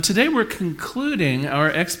Today we're concluding our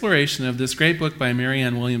exploration of this great book by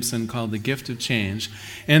Marianne Williamson called The Gift of Change.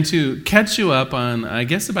 And to catch you up on, I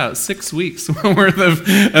guess, about 6 weeks worth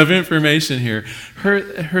of information here,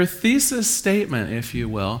 her thesis statement, if you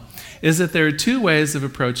will, is that there are two ways of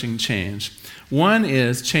approaching change. One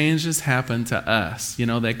is changes happen to us. You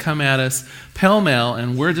know, they come at us pell-mell,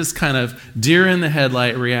 and we're just kind of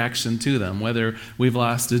deer-in-the-headlight reaction to them. Whether we've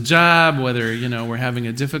lost a job, whether, we're having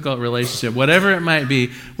a difficult relationship, whatever it might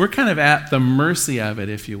be, we're kind of at the mercy of it,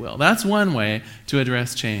 if you will. That's one way to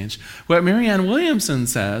address change. What Marianne Williamson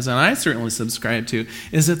says, and I certainly subscribe to,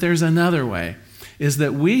 is that there's another way, is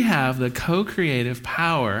that we have the co-creative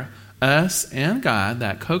power, us and God,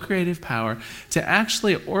 that co-creative power, to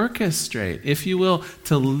actually orchestrate, if you will,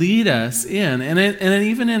 to lead us in, and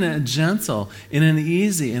even in a gentle, in an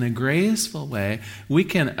easy, in a graceful way, we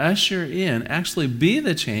can usher in, actually be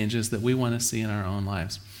the changes that we want to see in our own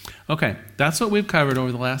lives. Okay, that's what we've covered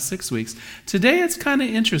over the last 6 weeks. Today it's kind of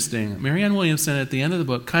interesting. Marianne Williamson at the end of the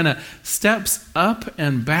book kind of steps up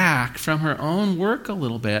and back from her own work a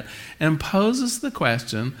little bit and poses the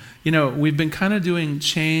question, we've been kind of doing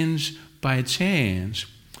change by change.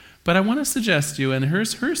 But I want to suggest to you, and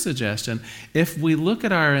here's her suggestion, if we look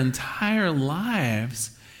at our entire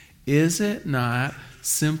lives, is it not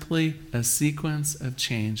simply a sequence of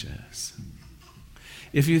changes?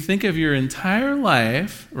 If you think of your entire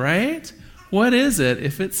life, right? What is it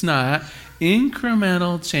if it's not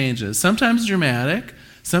incremental changes? Sometimes dramatic,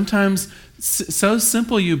 sometimes so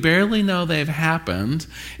simple you barely know they've happened.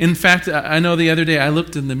 In fact, I know the other day I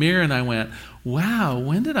looked in the mirror and I went, wow,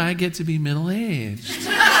 when did I get to be middle-aged? Do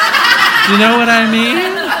you know what I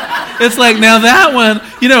mean? It's like, now that one,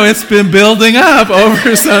 it's been building up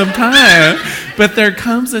over some time. But there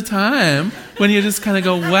comes a time when you just kind of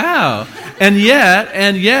go, wow. And yet,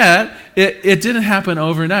 it didn't happen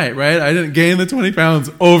overnight, right? I didn't gain the 20 pounds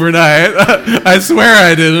overnight. I swear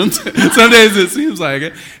I didn't. Some days it seems like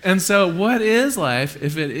it. And so what is life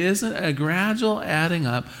if it isn't a gradual adding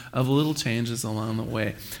up of little changes along the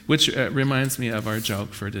way? Which reminds me of our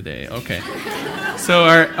joke for today. Okay. So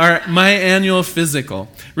my annual physical.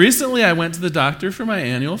 Recently I went to the doctor for my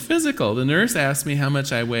annual physical. The nurse asked me how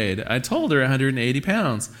much I weighed. I told her 180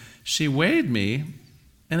 pounds. She weighed me,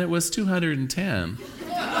 and it was 210.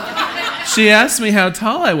 She asked me how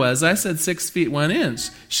tall I was. I said 6 feet 1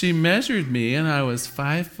 inch. She measured me, and I was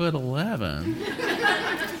 5'11".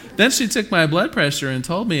 Then she took my blood pressure and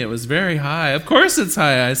told me it was very high. Of course it's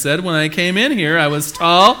high, I said. When I came in here, I was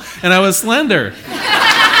tall and I was slender.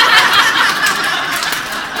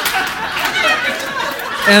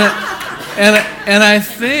 And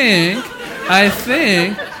I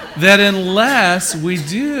think that unless we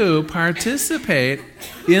do participate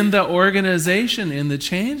in the organization, in the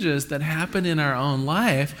changes that happen in our own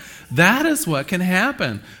life, that is what can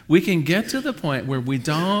happen. We can get to the point where we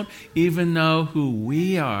don't even know who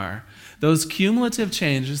we are. Those cumulative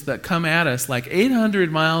changes that come at us like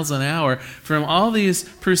 800 miles an hour from all these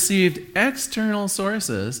perceived external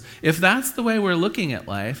sources, if that's the way we're looking at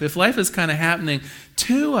life, if life is kind of happening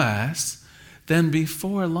to us, then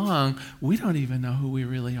before long, we don't even know who we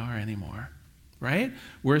really are anymore, right?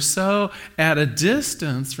 We're so at a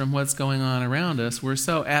distance from what's going on around us. We're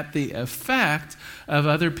so at the effect of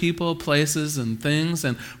other people, places, and things.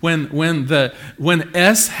 And when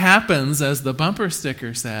S happens, as the bumper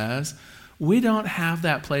sticker says, we don't have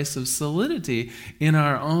that place of solidity in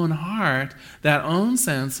our own heart, that own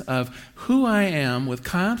sense of who I am with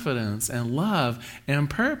confidence and love and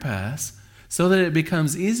purpose, so that it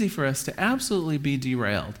becomes easy for us to absolutely be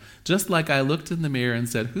derailed. Just like I looked in the mirror and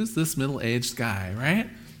said, who's this middle-aged guy, right?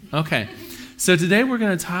 Okay, so today we're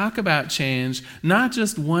going to talk about change, not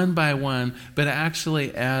just one by one, but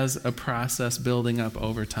actually as a process building up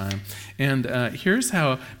over time. And here's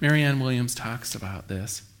how Marianne Williams talks about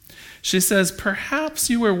this. She says, perhaps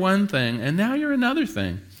you were one thing, and now you're another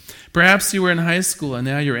thing. Perhaps you were in high school and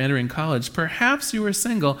now you're entering college. Perhaps you were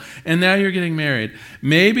single and now you're getting married.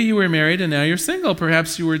 Maybe you were married and now you're single.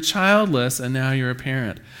 Perhaps you were childless and now you're a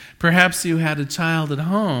parent. Perhaps you had a child at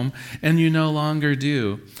home and you no longer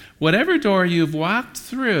do. Whatever door you've walked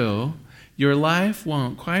through, your life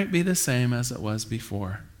won't quite be the same as it was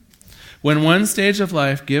before. When one stage of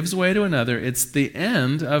life gives way to another, it's the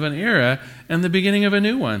end of an era and the beginning of a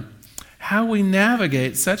new one. How we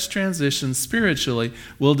navigate such transitions spiritually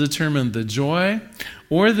will determine the joy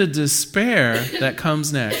or the despair that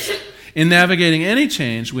comes next. In navigating any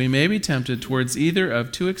change, we may be tempted towards either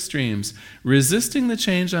of two extremes, resisting the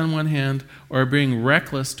change on one hand or being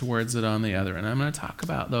reckless towards it on the other. And I'm going to talk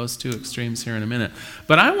about those two extremes here in a minute.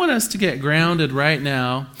 But I want us to get grounded right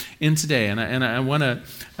now in today. And I want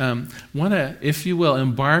to, if you will,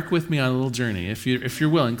 embark with me on a little journey. If you're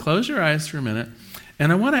willing, close your eyes for a minute.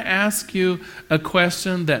 And I want to ask you a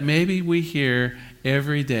question that maybe we hear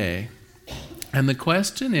every day. And the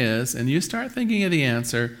question is, and you start thinking of the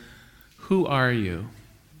answer, who are you?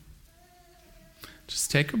 Just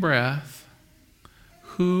take a breath.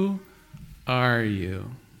 Who are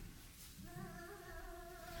you?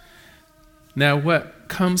 Now, what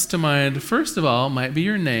comes to mind, first of all, might be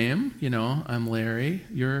your name. You know, I'm Larry.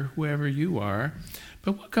 You're whoever you are.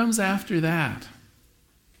 But what comes after that?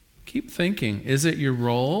 Keep thinking. Is it your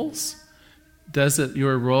roles? Does it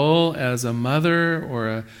your role as a mother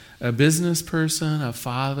or a business person, a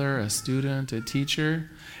father, a student, a teacher?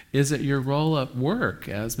 Is it your role at work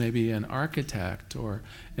as maybe an architect or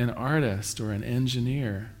an artist or an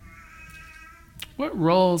engineer? What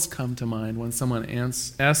roles come to mind when someone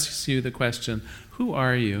asks you the question, who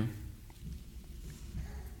are you?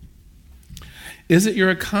 Is it your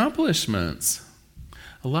accomplishments?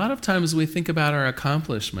 A lot of times we think about our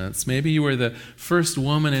accomplishments. Maybe you were the first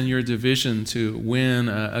woman in your division to win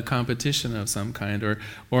a competition of some kind,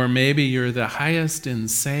 or maybe you're the highest in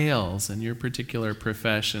sales in your particular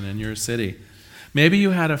profession in your city. Maybe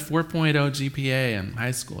you had a 4.0 GPA in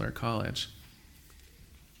high school or college.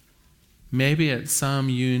 Maybe it's some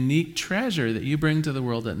unique treasure that you bring to the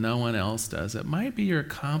world that no one else does. It might be your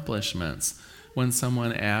accomplishments. When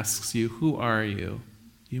someone asks you, who are you?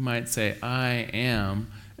 You might say, I am,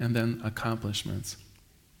 and then accomplishments.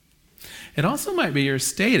 It also might be your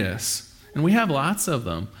status, and we have lots of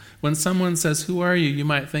them. When someone says, who are you? You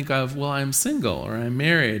might think of, well, I'm single, or I'm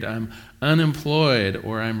married, I'm unemployed,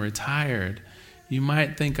 or I'm retired. You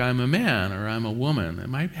might think I'm a man, or I'm a woman. It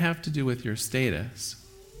might have to do with your status.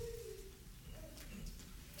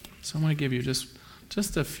 So I'm going to give you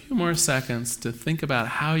just a few more seconds to think about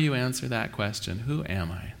how you answer that question, who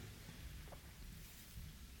am I?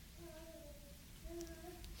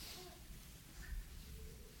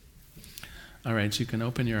 All right, you can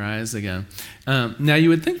open your eyes again. Now, you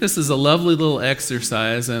would think this is a lovely little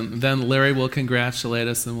exercise, and then Larry will congratulate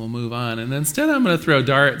us and we'll move on. And instead, I'm going to throw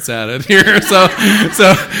darts at it here. So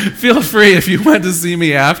feel free if you want to see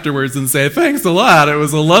me afterwards and say, thanks a lot. It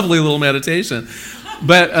was a lovely little meditation.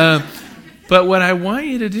 But what I want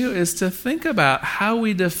you to do is to think about how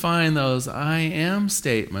we define those I am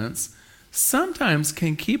statements. Sometimes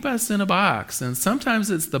can keep us in a box, and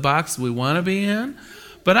sometimes it's the box we want to be in.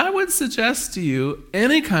 But I would suggest to you,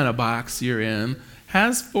 any kind of box you're in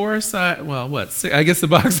has 4 sides. Well, what? 6, I guess the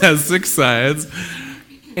box has 6 sides.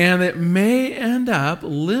 And it may end up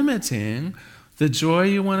limiting the joy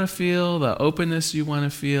you want to feel, the openness you want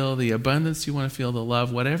to feel, the abundance you want to feel, the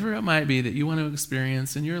love, whatever it might be that you want to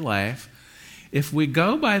experience in your life. If we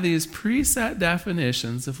go by these preset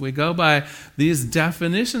definitions, if we go by these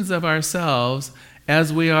definitions of ourselves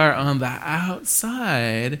as we are on the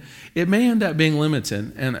outside, it may end up being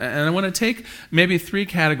limited. And I want to take maybe 3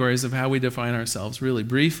 categories of how we define ourselves really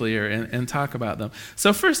briefly and talk about them.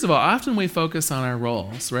 So first of all, often we focus on our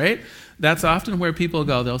roles, right? That's often where people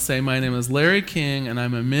go. They'll say, my name is Larry King, and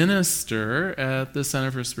I'm a minister at the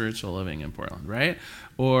Center for Spiritual Living in Portland, right?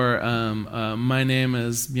 Or my name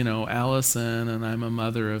is, Allison, and I'm a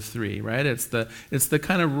mother of 3, right? It's the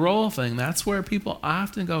kind of role thing. That's where people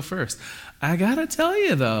often go first. I gotta tell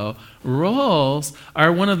you though, roles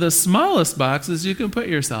are one of the smallest boxes you can put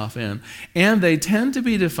yourself in. And they tend to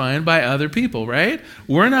be defined by other people, right?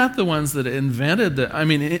 We're not the ones that invented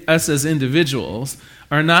us as individuals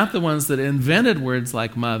are not the ones that invented words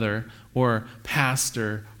like mother or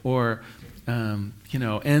pastor or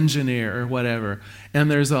engineer or whatever. And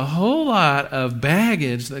there's a whole lot of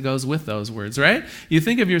baggage that goes with those words, right? You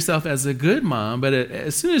think of yourself as a good mom, but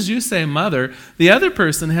as soon as you say mother, the other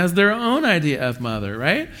person has their own idea of mother,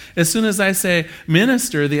 right? As soon as I say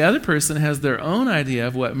minister, the other person has their own idea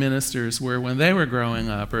of what ministers were when they were growing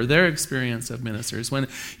up or their experience of ministers. When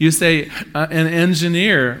you say an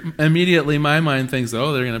engineer, immediately my mind thinks,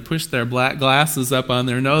 oh, they're going to push their black glasses up on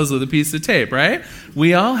their nose with a piece of tape, right?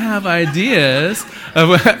 We all have ideas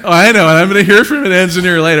of I know, and I'm going to hear from an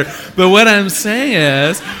engineer later. But what I'm saying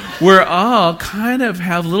is, we're all kind of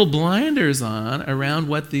have little blinders on around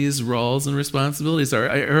what these roles and responsibilities are.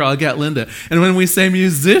 Or I'll get Linda. And when we say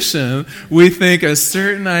musician, we think a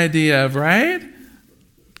certain idea of, right?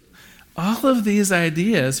 All of these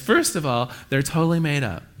ideas, first of all, they're totally made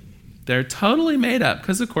up. They're totally made up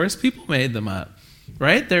because, of course, people made them up.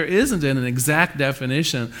 right? There isn't an exact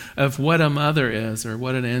definition of what a mother is, or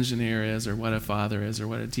what an engineer is, or what a father is, or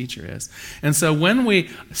what a teacher is. And so when we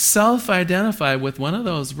self-identify with one of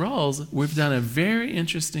those roles, we've done a very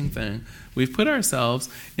interesting thing. We've put ourselves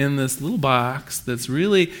in this little box that's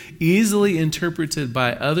really easily interpreted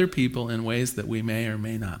by other people in ways that we may or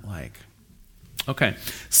may not like. Okay,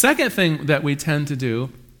 second thing that we tend to do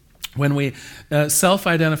when we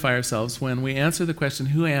self-identify ourselves, when we answer the question,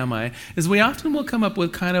 who am I, is we often will come up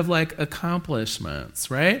with kind of like accomplishments,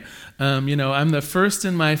 right? I'm the first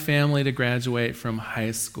in my family to graduate from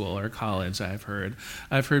high school or college, I've heard.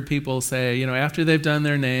 I've heard people say, after they've done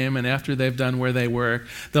their name and after they've done where they work,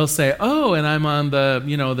 they'll say, oh, and I'm on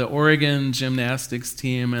the Oregon gymnastics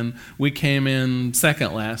team and we came in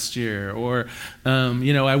second last year. Or,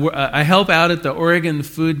 I help out at the Oregon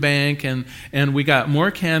Food Bank and we got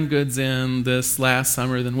more canned goods in this last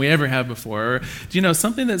summer than we ever have before. Or,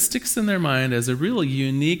 something that sticks in their mind as a really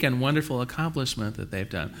unique and wonderful accomplishment that they've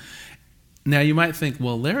done. Now, you might think,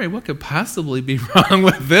 well, Larry, what could possibly be wrong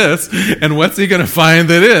with this? And what's he going to find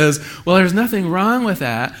that is? Well, there's nothing wrong with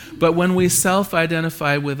that. But when we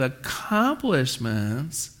self-identify with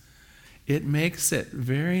accomplishments, it makes it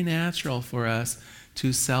very natural for us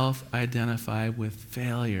to self-identify with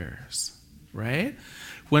failures, right?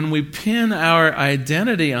 When we pin our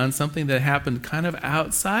identity on something that happened kind of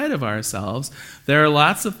outside of ourselves, there are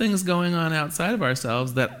lots of things going on outside of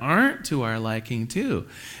ourselves that aren't to our liking too.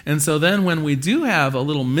 And so then when we do have a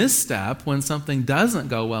little misstep, when something doesn't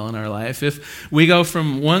go well in our life, if we go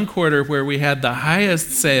from one quarter where we had the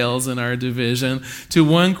highest sales in our division to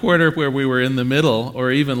one quarter where we were in the middle or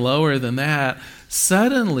even lower than that,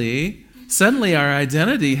 suddenly our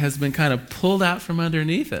identity has been kind of pulled out from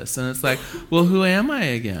underneath us. And it's like, well, who am I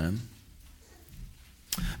again?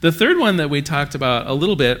 The third one that we talked about a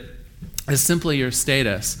little bit is simply your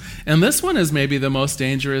status. And this one is maybe the most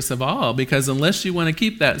dangerous of all, because unless you want to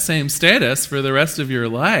keep that same status for the rest of your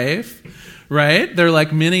life, right? They're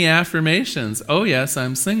like mini affirmations. Oh, yes,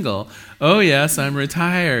 I'm single. Oh, yes, I'm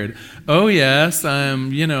retired. Oh, yes,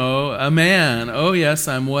 I'm, a man. Oh, yes,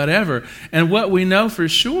 I'm whatever. And what we know for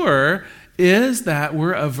sure is that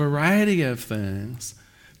we're a variety of things.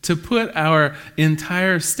 To put our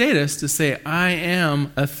entire status to say, I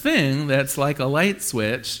am a thing that's like a light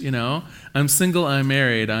switch, I'm single, I'm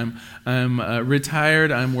married, I'm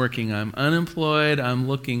retired, I'm working, I'm unemployed, I'm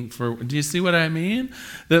looking for, do you see what I mean?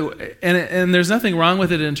 And there's nothing wrong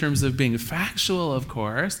with it in terms of being factual, of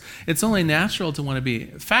course. It's only natural to want to be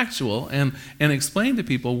factual and explain to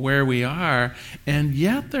people where we are, and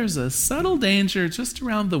yet there's a subtle danger just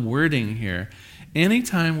around the wording here.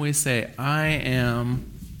 Anytime we say, I am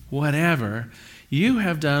whatever, you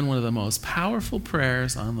have done one of the most powerful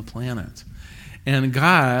prayers on the planet. And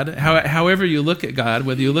God, however you look at God,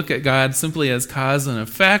 whether you look at God simply as cause and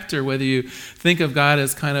effect, or whether you think of God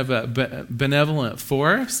as kind of a benevolent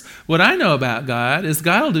force, what I know about God is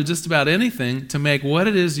God will do just about anything to make what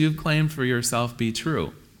it is you've claimed for yourself be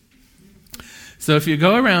true. So if you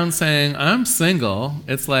go around saying, I'm single,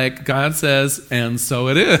 it's like God says, and so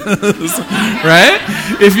it is, right?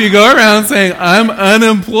 If you go around saying, I'm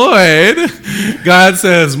unemployed, God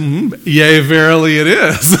says, yea, verily it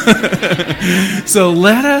is. So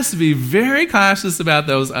let us be very cautious about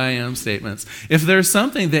those I am statements. If there's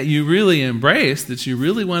something that you really embrace, that you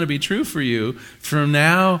really want to be true for you from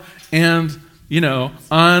now and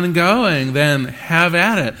ongoing, then have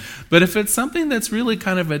at it. But if it's something that's really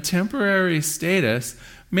kind of a temporary status,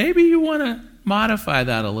 maybe you want to modify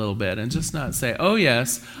that a little bit and just not say, oh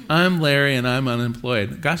yes, I'm Larry and I'm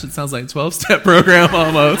unemployed. Gosh, it sounds like a 12-step program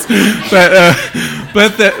almost.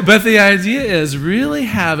 But the idea is really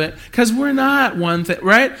have it, because we're not one thing,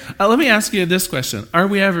 right? Let me ask you this question. Are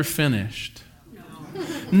we ever finished?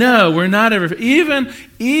 No, we're not ever. Even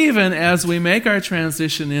as we make our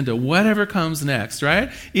transition into whatever comes next, right?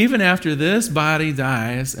 Even after this body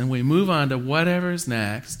dies and we move on to whatever's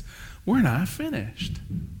next, we're not finished.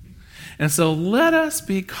 And so let us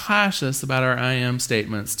be cautious about our I am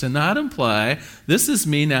statements to not imply, this is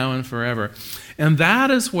me now and forever. And that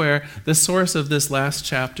is where the source of this last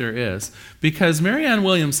chapter is. Because Marianne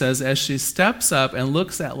Williams says, as she steps up and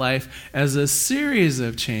looks at life as a series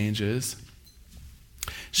of changes,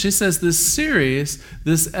 she says this series,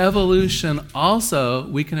 this evolution, also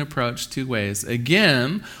we can approach two ways.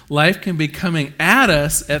 Again, life can be coming at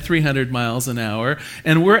us at 300 miles an hour,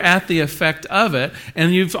 and we're at the effect of it.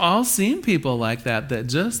 And you've all seen people like that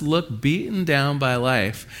just look beaten down by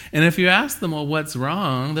life. And if you ask them, well, what's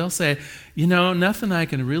wrong? They'll say, nothing I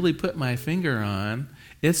can really put my finger on.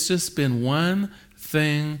 It's just been one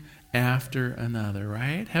thing after another,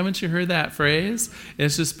 right? Haven't you heard that phrase?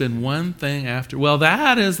 It's just been one thing after. Well,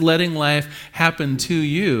 that is letting life happen to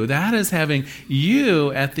you. That is having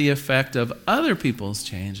you at the effect of other people's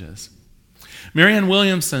changes. Marianne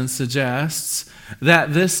Williamson suggests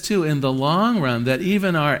that this too, in the long run, that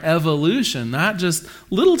even our evolution, not just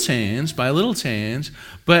little change by little change,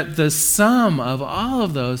 but the sum of all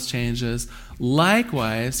of those changes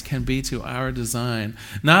likewise can be to our design.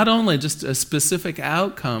 Not only just a specific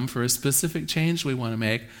outcome for a specific change we want to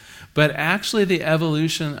make, but actually the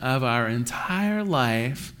evolution of our entire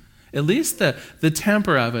life, at least the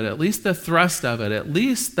temper of it, at least the thrust of it, at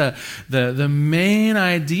least the main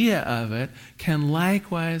idea of it can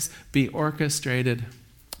likewise be orchestrated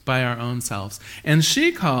by our own selves. And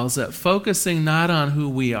she calls it focusing not on who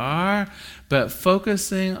we are, but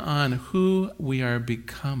focusing on who we are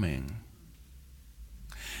becoming.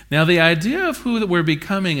 Now, the idea of who that we're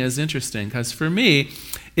becoming is interesting because for me,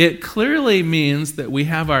 it clearly means that we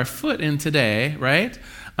have our foot in today, right?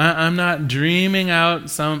 I'm not dreaming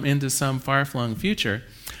out into some far-flung future,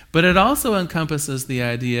 but it also encompasses the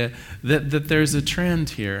idea that there's a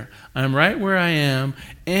trend here. I'm right where I am,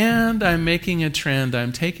 and I'm making a trend.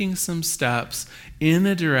 I'm taking some steps in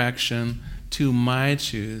a direction to my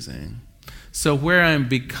choosing. So where I'm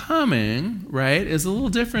becoming, right, is a little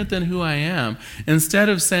different than who I am. Instead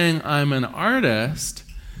of saying I'm an artist,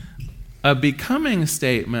 a becoming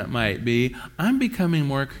statement might be, I'm becoming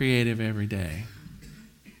more creative every day.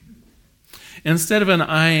 Instead of an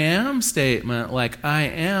I am statement like I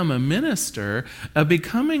am a minister, a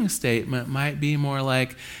becoming statement might be more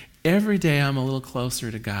like every day I'm a little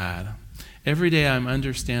closer to God. Every day I'm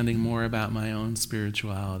understanding more about my own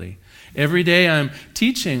spirituality. Every day I'm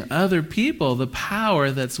teaching other people the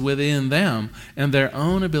power that's within them and their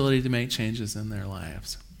own ability to make changes in their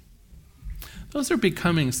lives. Those are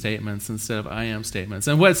becoming statements instead of I am statements.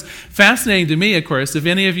 And what's fascinating to me, of course, if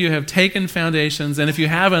any of you have taken Foundations, and if you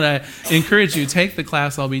haven't, I encourage you, take the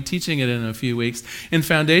class. I'll be teaching it in a few weeks. In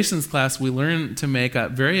Foundations class, we learn to make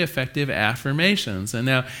up very effective affirmations. And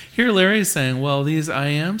now here Larry's saying, well, these I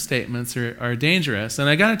am statements are dangerous. And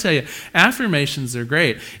I got to tell you, affirmations are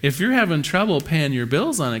great. If you're having trouble paying your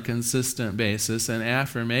bills on a consistent basis, an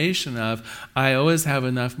affirmation of, I always have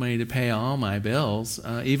enough money to pay all my bills,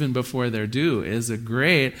 even before they're due, is a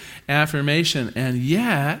great affirmation. And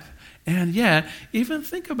yet, even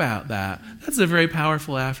think about that. That's a very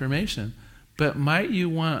powerful affirmation. But might you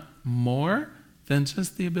want more than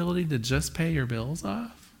just the ability to just pay your bills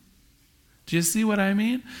off? Do you see what I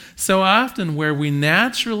mean? So often where we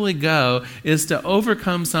naturally go is to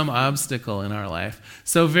overcome some obstacle in our life.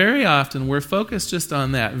 So very often we're focused just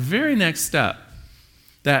on that very next step.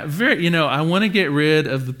 I want to get rid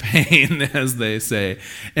of the pain, as they say.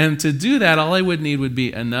 And to do that, all I would need would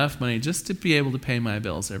be enough money just to be able to pay my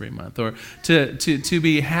bills every month, or to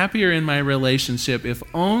be happier in my relationship if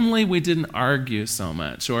only we didn't argue so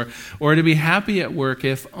much, or to be happy at work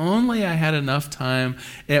if only I had enough time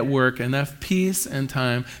at work, enough peace and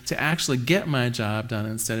time to actually get my job done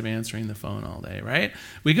instead of answering the phone all day, right?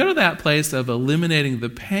 We go to that place of eliminating the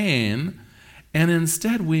pain, and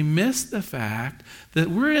instead we miss the fact that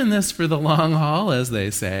we're in this for the long haul, as they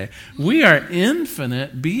say. We are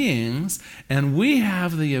infinite beings, and we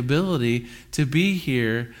have the ability to be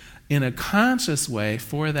here in a conscious way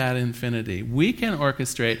for that infinity. We can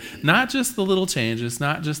orchestrate not just the little changes,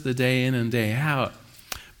 not just the day in and day out,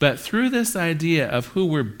 but through this idea of who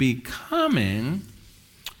we're becoming,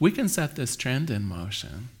 we can set this trend in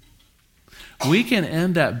motion. We can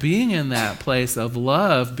end up being in that place of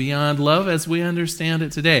love beyond love as we understand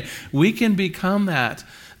it today. We can become that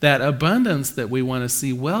abundance that we want to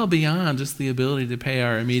see well beyond just the ability to pay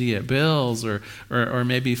our immediate bills or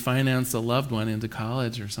maybe finance a loved one into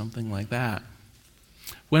college or something like that.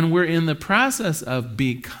 When we're in the process of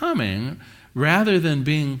becoming, rather than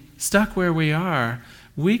being stuck where we are,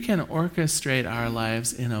 we can orchestrate our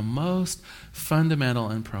lives in a most fundamental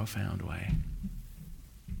and profound way.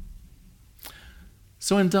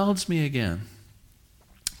 So indulge me again.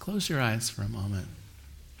 Close your eyes for a moment.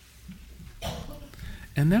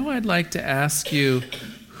 And now I'd like to ask you,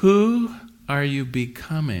 who are you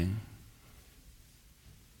becoming?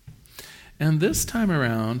 And this time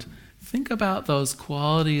around, think about those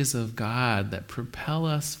qualities of God that propel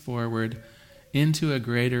us forward into a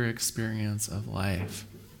greater experience of life.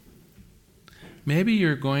 Maybe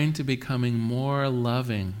you're going to becoming more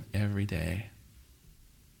loving every day.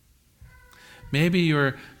 Maybe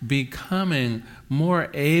you're becoming more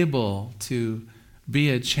able to be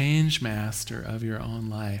a change master of your own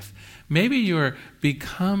life. Maybe you're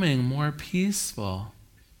becoming more peaceful.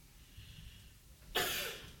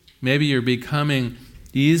 Maybe you're becoming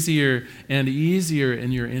easier and easier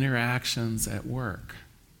in your interactions at work.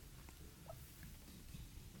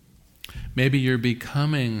 Maybe you're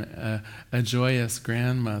becoming a joyous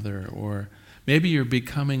grandmother, or maybe you're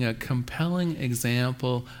becoming a compelling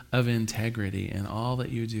example of integrity in all that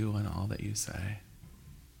you do and all that you say.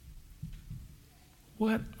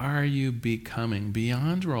 What are you becoming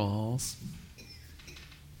beyond roles,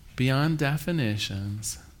 beyond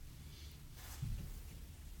definitions?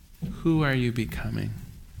 Who are you becoming?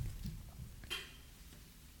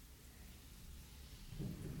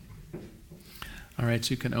 All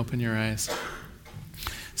right, you can open your eyes.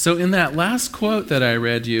 So in that last quote that I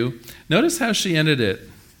read you, notice how she ended it.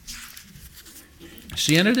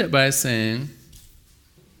 She ended it by saying,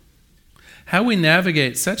 how we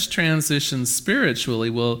navigate such transitions spiritually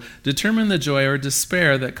will determine the joy or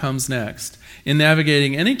despair that comes next. In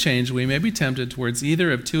navigating any change, we may be tempted towards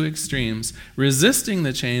either of two extremes, resisting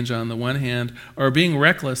the change on the one hand or being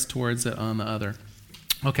reckless towards it on the other.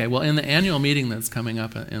 Okay, well, in the annual meeting that's coming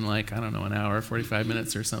up in an hour, 45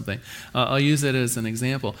 minutes or something, I'll use it as an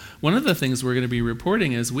example. One of the things we're going to be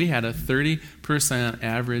reporting is we had a 30%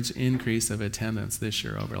 average increase of attendance this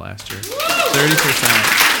year over last year.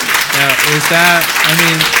 30%. Now, is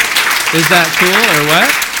that cool or what?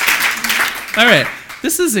 All right,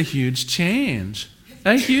 this is a huge change.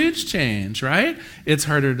 A huge change, right? It's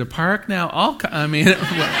harder to park now.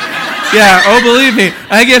 Yeah, believe me,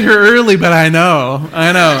 I get here early, but I know.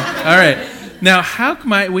 All right. Now, how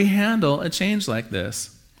might we handle a change like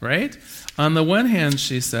this, right? On the one hand,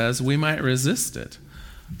 she says, we might resist it.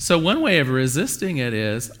 So one way of resisting it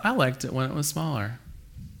is, I liked it when it was smaller.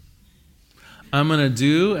 I'm going to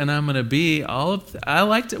do and I'm going to be I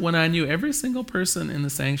liked it when I knew every single person in the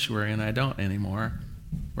sanctuary, and I don't anymore,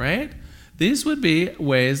 right? These would be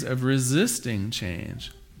ways of resisting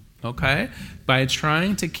change, okay? By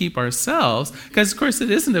trying to keep ourselves, because of course it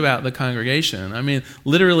isn't about the congregation. I mean,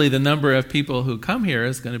 literally the number of people who come here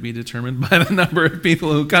is going to be determined by the number of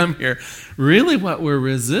people who come here. Really what we're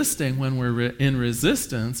resisting when we're in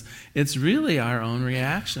resistance, it's really our own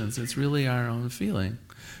reactions. It's really our own feeling.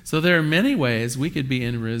 So there are many ways we could be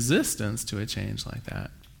in resistance to a change like that.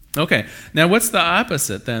 Okay, now what's the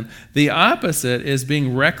opposite then? The opposite is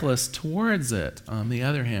being reckless towards it, on the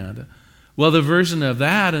other hand. Well, the version of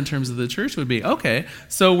that in terms of the church would be, okay,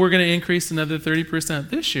 so we're going to increase another 30%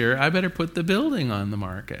 this year. I better put the building on the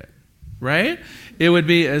market, right? It would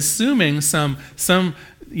be assuming some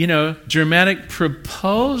dramatic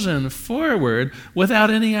propulsion forward without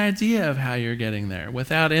any idea of how you're getting there,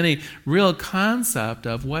 without any real concept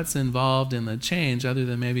of what's involved in the change other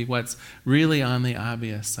than maybe what's really on the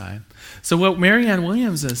obvious side. So what Marianne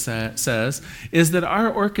Williams says is that our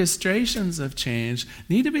orchestrations of change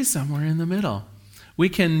need to be somewhere in the middle. We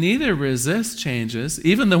can neither resist changes,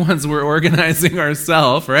 even the ones we're organizing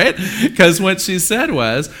ourselves, right? Because what she said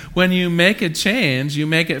was, when you make a change, you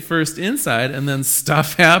make it first inside and then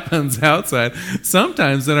stuff happens outside.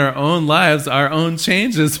 Sometimes in our own lives, our own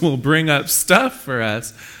changes will bring up stuff for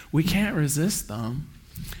us. We can't resist them.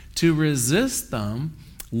 To resist them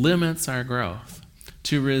limits our growth.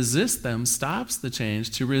 To resist them stops the change.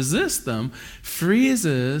 To resist them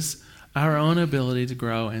freezes our own ability to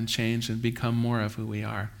grow and change and become more of who we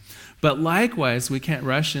are. But likewise, we can't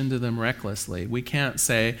rush into them recklessly. We can't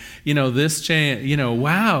say, this change,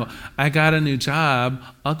 wow, I got a new job,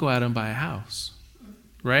 I'll go out and buy a house,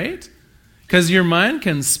 right? Because your mind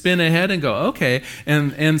can spin ahead and go, okay,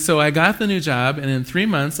 and so I got the new job, and in 3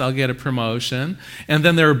 months I'll get a promotion, and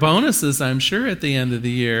then there are bonuses, I'm sure, at the end of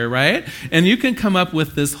the year, right? And you can come up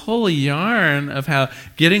with this whole yarn of how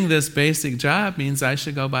getting this basic job means I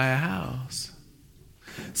should go buy a house.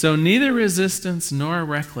 So neither resistance nor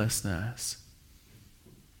recklessness.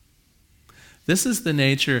 This is the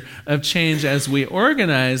nature of change as we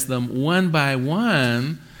organize them one by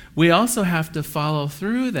one. We also have to follow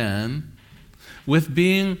through then with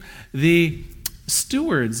being the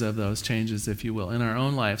stewards of those changes, if you will, in our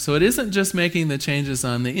own life. So it isn't just making the changes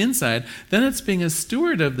on the inside, then it's being a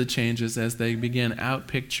steward of the changes as they begin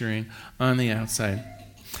out-picturing on the outside.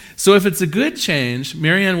 So if it's a good change,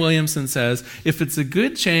 Marianne Williamson says, if it's a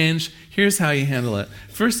good change, here's how you handle it.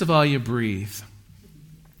 First of all, you breathe.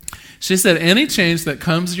 She said any change that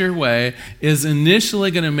comes your way is initially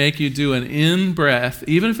going to make you do an in-breath,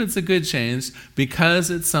 even if it's a good change, because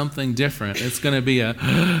it's something different. It's going to be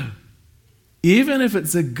even if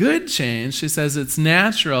it's a good change, she says it's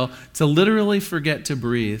natural to literally forget to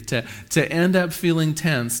breathe, to end up feeling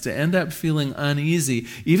tense, to end up feeling uneasy,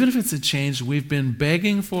 even if it's a change we've been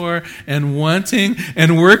begging for and wanting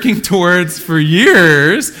and working towards for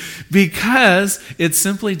years, because it's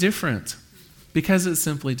simply different. because it's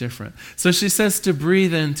simply different. So she says to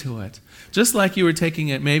breathe into it. Just like you were taking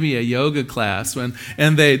it, maybe a yoga class,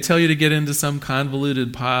 and they tell you to get into some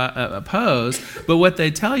convoluted pose, but what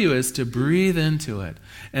they tell you is to breathe into it.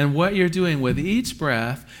 And what you're doing with each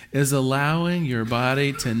breath is allowing your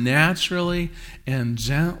body to naturally and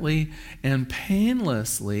gently and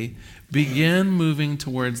painlessly begin moving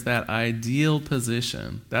towards that ideal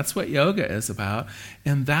position. That's what yoga is about,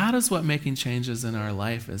 and that is what making changes in our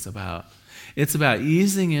life is about. It's about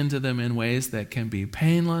easing into them in ways that can be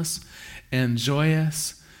painless and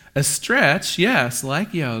joyous. A stretch, yes,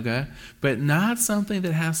 like yoga, but not something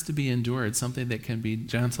that has to be endured, something that can be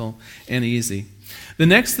gentle and easy. The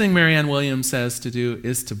next thing Marianne Williams says to do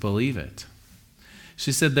is to believe it.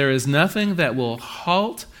 She said, there is nothing that will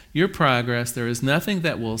halt your progress, there is nothing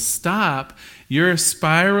that will stop your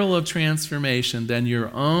spiral of transformation than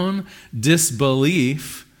your own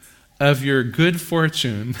disbelief of your good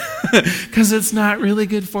fortune, because it's not really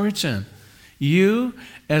good fortune. You,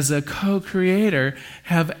 as a co-creator,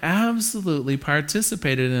 have absolutely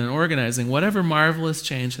participated in organizing whatever marvelous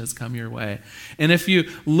change has come your way. And if you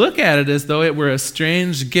look at it as though it were a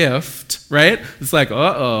strange gift, right? It's like,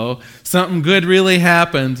 uh-oh, something good really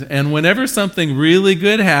happened. And whenever something really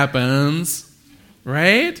good happens,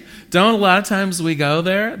 right? Don't a lot of times we go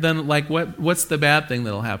there? Then like what's the bad thing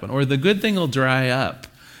that'll happen? Or the good thing will dry up.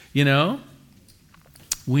 You know,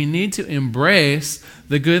 we need to embrace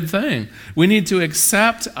the good thing. We need to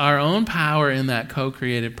accept our own power in that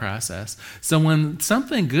co-creative process. So when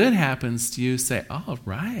something good happens to you, say, all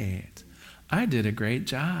right, I did a great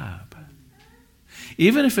job.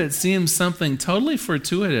 Even if it seems something totally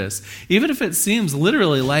fortuitous, even if it seems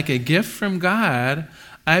literally like a gift from God,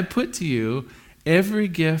 I put to you, every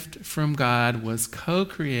gift from God was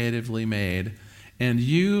co-creatively made, and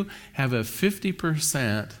you have a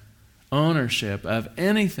 50% ownership of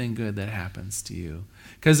anything good that happens to you.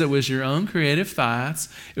 Because it was your own creative thoughts,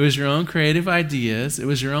 it was your own creative ideas, it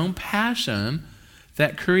was your own passion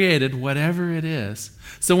that created whatever it is.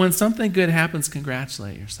 So when something good happens,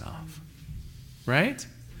 congratulate yourself. Right?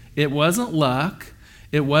 It wasn't luck.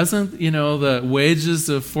 It wasn't, the wages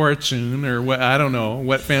of fortune or what, I don't know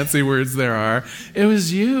what fancy words there are. It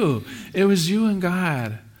was you. It was you and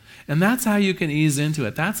God. And that's how you can ease into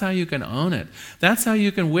it. That's how you can own it. That's how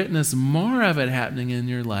you can witness more of it happening in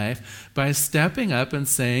your life by stepping up and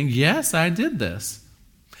saying, yes, I did this.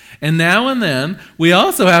 And now and then, we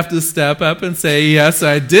also have to step up and say, yes,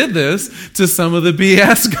 I did this to some of the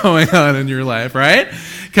BS going on in your life, right?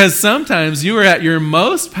 Because sometimes you are at your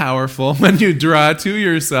most powerful when you draw to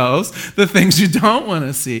yourselves the things you don't want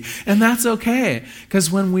to see. And that's okay,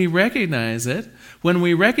 because when we recognize it, when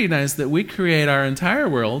we recognize that we create our entire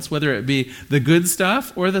worlds, whether it be the good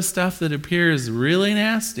stuff or the stuff that appears really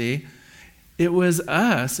nasty, it was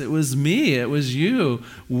us, it was me, it was you.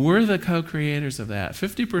 We're the co-creators of that.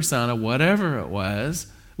 50% of whatever it was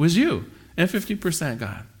you, and 50%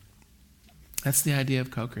 God. That's the idea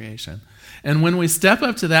of co-creation. And when we step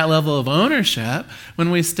up to that level of ownership,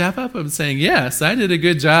 when we step up and saying, yes, I did a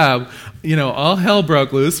good job, all hell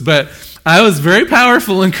broke loose, but I was very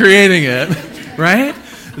powerful in creating it, right?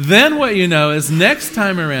 Then what you know is next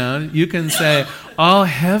time around, you can say, all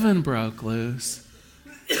heaven broke loose,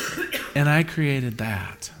 and I created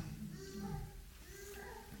that.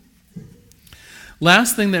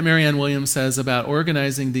 Last thing that Marianne Williams says about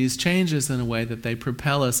organizing these changes in a way that they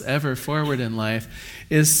propel us ever forward in life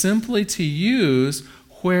is simply to use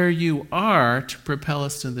where you are to propel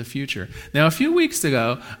us to the future. Now, a few weeks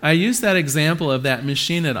ago, I used that example of that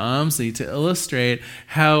machine at OMSI to illustrate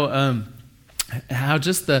how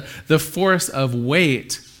just the force of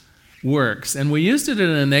weight works. And we used it in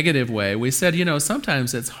a negative way. We said,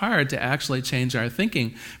 sometimes it's hard to actually change our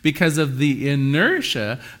thinking because of the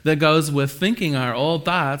inertia that goes with thinking our old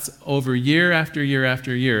thoughts over year after year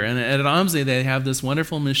after year. And at OMSI, they have this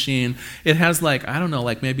wonderful machine. It has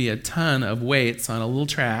maybe a ton of weights on a little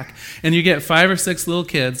track. And you get 5 or 6 little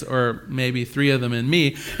kids, or maybe 3 of them and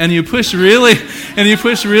me, and you push really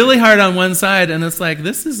hard on one side, and it's like,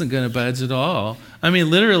 this isn't going to budge at all. I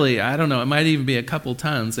mean, literally, I don't know, it might even be a couple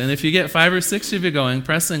tons. And if you get 5 or 6 of you going,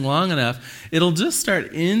 pressing long enough, it'll just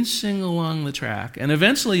start inching along the track. And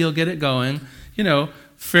eventually you'll get it going,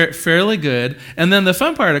 fairly good. And then the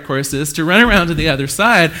fun part, of course, is to run around to the other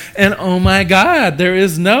side, and oh my God, there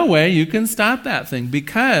is no way you can stop that thing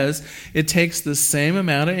because it takes the same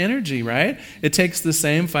amount of energy, right? It takes the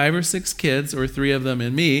same 5 or 6 kids, or 3 of them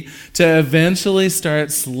and me, to eventually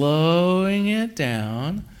start slowing it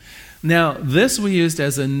down. Now, this we used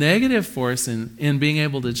as a negative force in being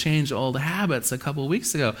able to change old habits a couple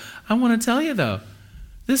weeks ago. I want to tell you, though,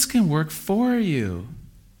 this can work for you.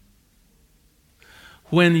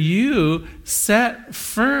 when you set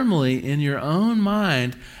firmly in your own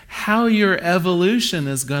mind how your evolution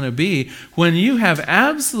is going to be, when you have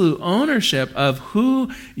absolute ownership of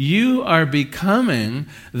who you are becoming,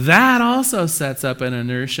 that also sets up an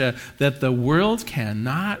inertia that the world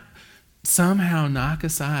cannot somehow knock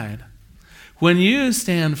aside. When you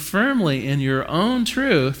stand firmly in your own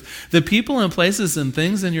truth, the people and places and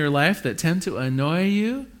things in your life that tend to annoy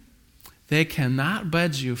you, they cannot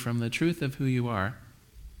budge you from the truth of who you are.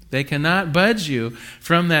 They cannot budge you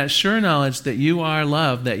from that sure knowledge that you are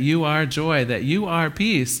love, that you are joy, that you are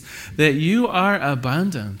peace, that you are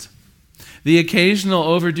abundant. The occasional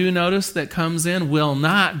overdue notice that comes in will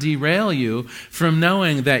not derail you from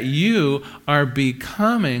knowing that you are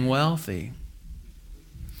becoming wealthy.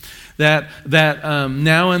 That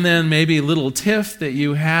now and then maybe little tiff that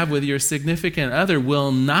you have with your significant other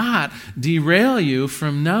will not derail you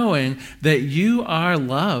from knowing that you are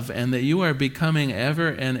love and that you are becoming ever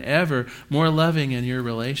and ever more loving in your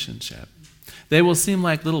relationship. They will seem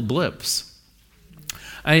like little blips.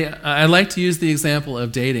 I like to use the example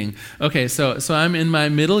of dating. Okay, so I'm in my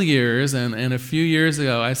middle years, and a few years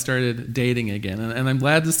ago I started dating again, and I'm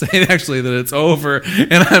glad to say actually that it's over,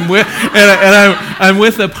 and I'm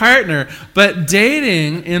with a partner. But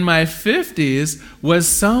dating in my 50s was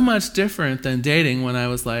so much different than dating when I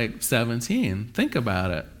was like 17. Think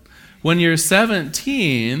about it. When you're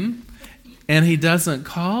 17 and he doesn't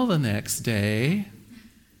call the next day,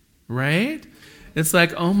 right? It's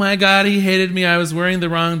like, oh my God, he hated me. I was wearing the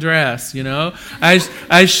wrong dress, you know.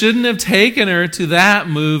 I shouldn't have taken her to that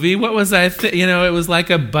movie. What was I, it was like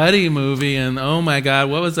a buddy movie, and oh my God,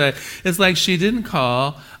 what was I? It's like she didn't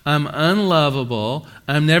call. I'm unlovable.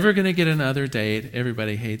 I'm never going to get another date.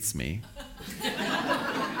 Everybody hates me.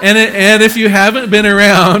 And if you haven't been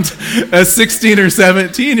around a 16 or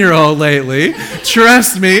 17-year-old lately,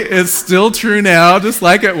 trust me, it's still true now, just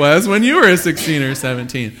like it was when you were a 16 or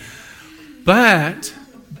 17. But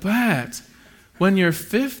when you're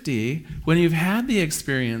 50, when you've had the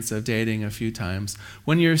experience of dating a few times,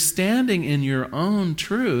 when you're standing in your own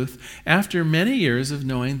truth after many years of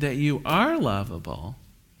knowing that you are lovable,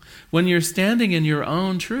 when you're standing in your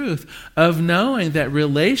own truth of knowing that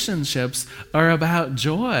relationships are about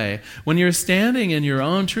joy, when you're standing in your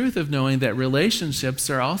own truth of knowing that relationships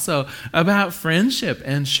are also about friendship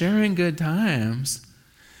and sharing good times,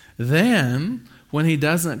 then when he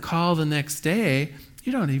doesn't call the next day,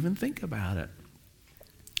 you don't even think about it.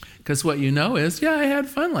 Because what you know is, yeah, I had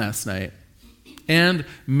fun last night. And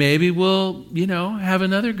maybe we'll, have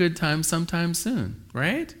another good time sometime soon,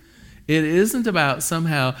 right? It isn't about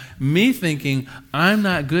somehow me thinking I'm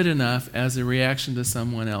not good enough as a reaction to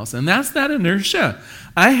someone else. And that's that inertia.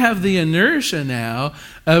 I have the inertia now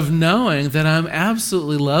of knowing that I'm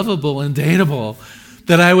absolutely lovable and dateable,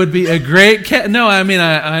 that I would be a great cat. No, I mean,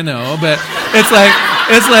 I know, but it's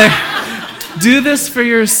like, do this for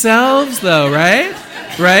yourselves though, right?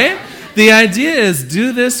 Right? The idea is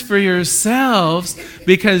do this for yourselves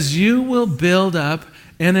because you will build up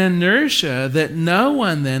an inertia that no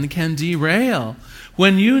one then can derail.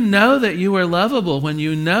 When you know that you are lovable, when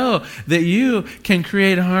you know that you can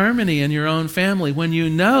create harmony in your own family, when you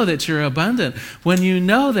know that you're abundant, when you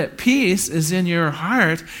know that peace is in your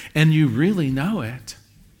heart and you really know it,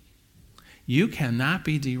 you cannot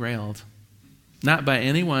be derailed. Not by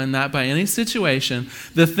anyone, not by any situation.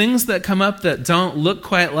 The things that come up that don't look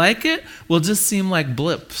quite like it will just seem like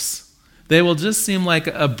blips. They will just seem like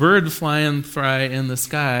a bird flying by in the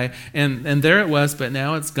sky, and there it was, but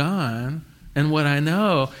now it's gone. And what I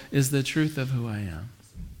know is the truth of who I am.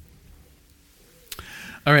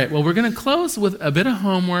 All right, well, we're going to close with a bit of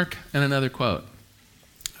homework and another quote.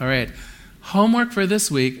 All right, homework for this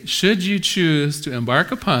week, should you choose to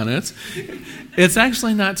embark upon it, it's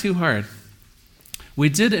actually not too hard. We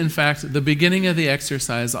did, in fact, the beginning of the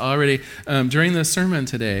exercise already during the sermon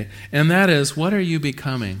today, and that is, what are you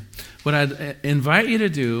becoming? What I'd invite you to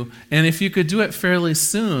do, and if you could do it fairly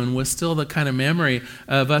soon with still the kind of memory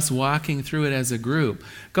of us walking through it as a group,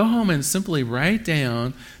 go home and simply write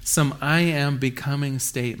down some I am becoming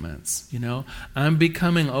statements. I'm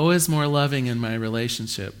becoming always more loving in my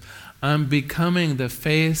relationship. I'm becoming the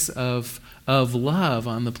face of love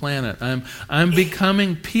on the planet. I'm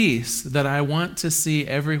becoming peace that I want to see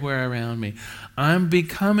everywhere around me. I'm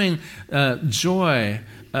becoming joy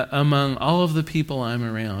among all of the people I'm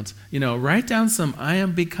around. Write down some I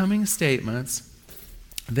am becoming statements.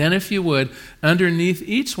 Then, if you would, underneath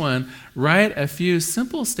each one, write a few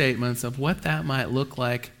simple statements of what that might look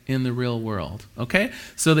like in the real world. Okay?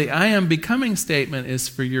 So the I am becoming statement is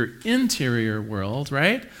for your interior world,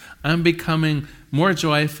 right? I'm becoming more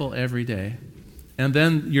joyful every day. And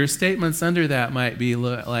then your statements under that might be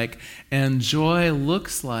like, and joy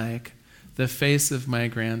looks like the face of my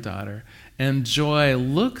granddaughter. And joy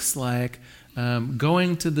looks like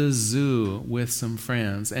going to the zoo with some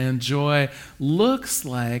friends. And joy looks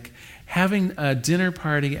like having a dinner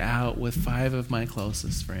party out with 5 of my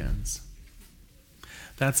closest friends.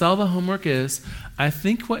 That's all the homework is. I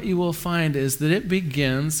think what you will find is that it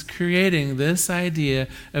begins creating this idea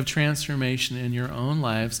of transformation in your own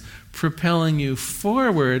lives, propelling you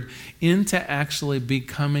forward into actually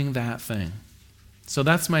becoming that thing. So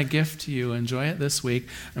that's my gift to you. Enjoy it this week.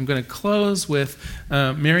 I'm going to close with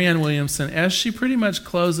Marianne Williamson as she pretty much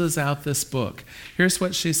closes out this book. Here's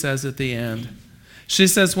what she says at the end. She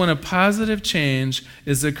says, when a positive change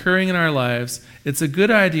is occurring in our lives, it's a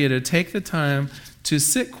good idea to take the time to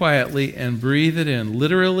sit quietly and breathe it in,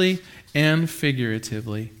 literally and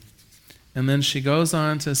figuratively. And then she goes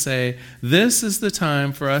on to say, this is the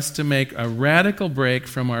time for us to make a radical break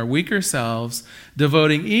from our weaker selves,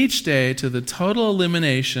 devoting each day to the total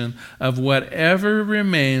elimination of whatever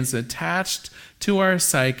remains attached to our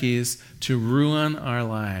psyches to ruin our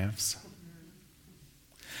lives.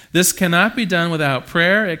 This cannot be done without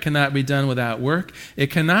prayer. It cannot be done without work. It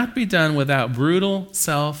cannot be done without brutal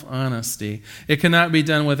self-honesty. It cannot be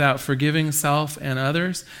done without forgiving self and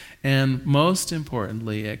others. And most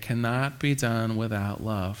importantly, it cannot be done without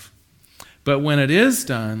love. But when it is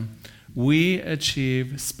done, we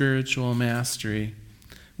achieve spiritual mastery.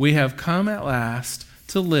 We have come at last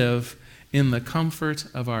to live in the comfort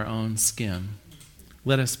of our own skin.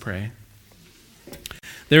 Let us pray.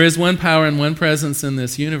 There is one power and one presence in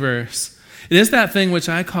this universe. It is that thing which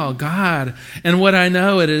I call God. And what I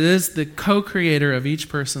know, it is the co-creator of each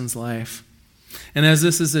person's life. And as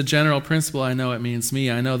this is a general principle, I know it means me.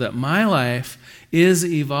 I know that my life is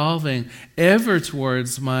evolving ever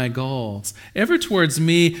towards my goals, ever towards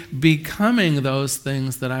me becoming those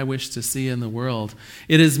things that I wish to see in the world.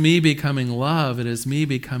 It is me becoming love. It is me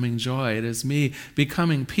becoming joy. It is me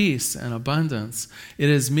becoming peace and abundance. It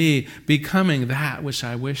is me becoming that which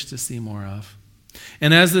I wish to see more of.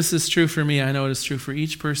 And as this is true for me, I know it is true for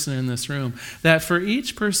each person in this room, that for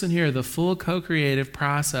each person here, the full co-creative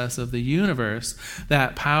process of the universe,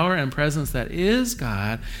 that power and presence that is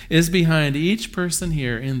God, is behind each person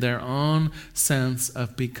here in their own sense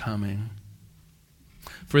of becoming.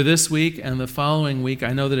 For this week and the following week,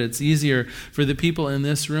 I know that it's easier for the people in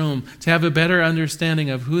this room to have a better understanding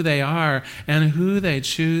of who they are and who they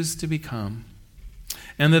choose to become.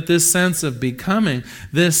 And that this sense of becoming,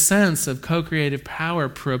 this sense of co-creative power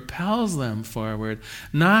propels them forward.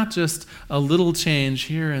 Not just a little change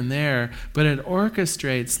here and there, but it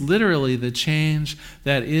orchestrates literally the change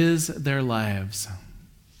that is their lives.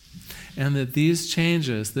 And that these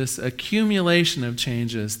changes, this accumulation of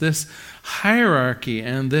changes, this hierarchy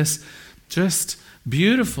and this just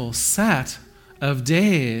beautiful set of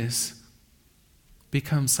days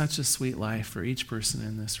become such a sweet life for each person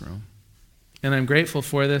in this room. And I'm grateful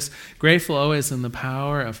for this, grateful always in the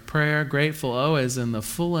power of prayer, grateful always in the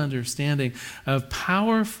full understanding of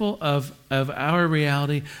our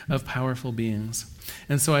reality of powerful beings.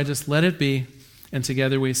 And so I just let it be, and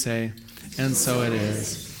together we say, and so it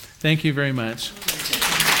is. Thank you very much.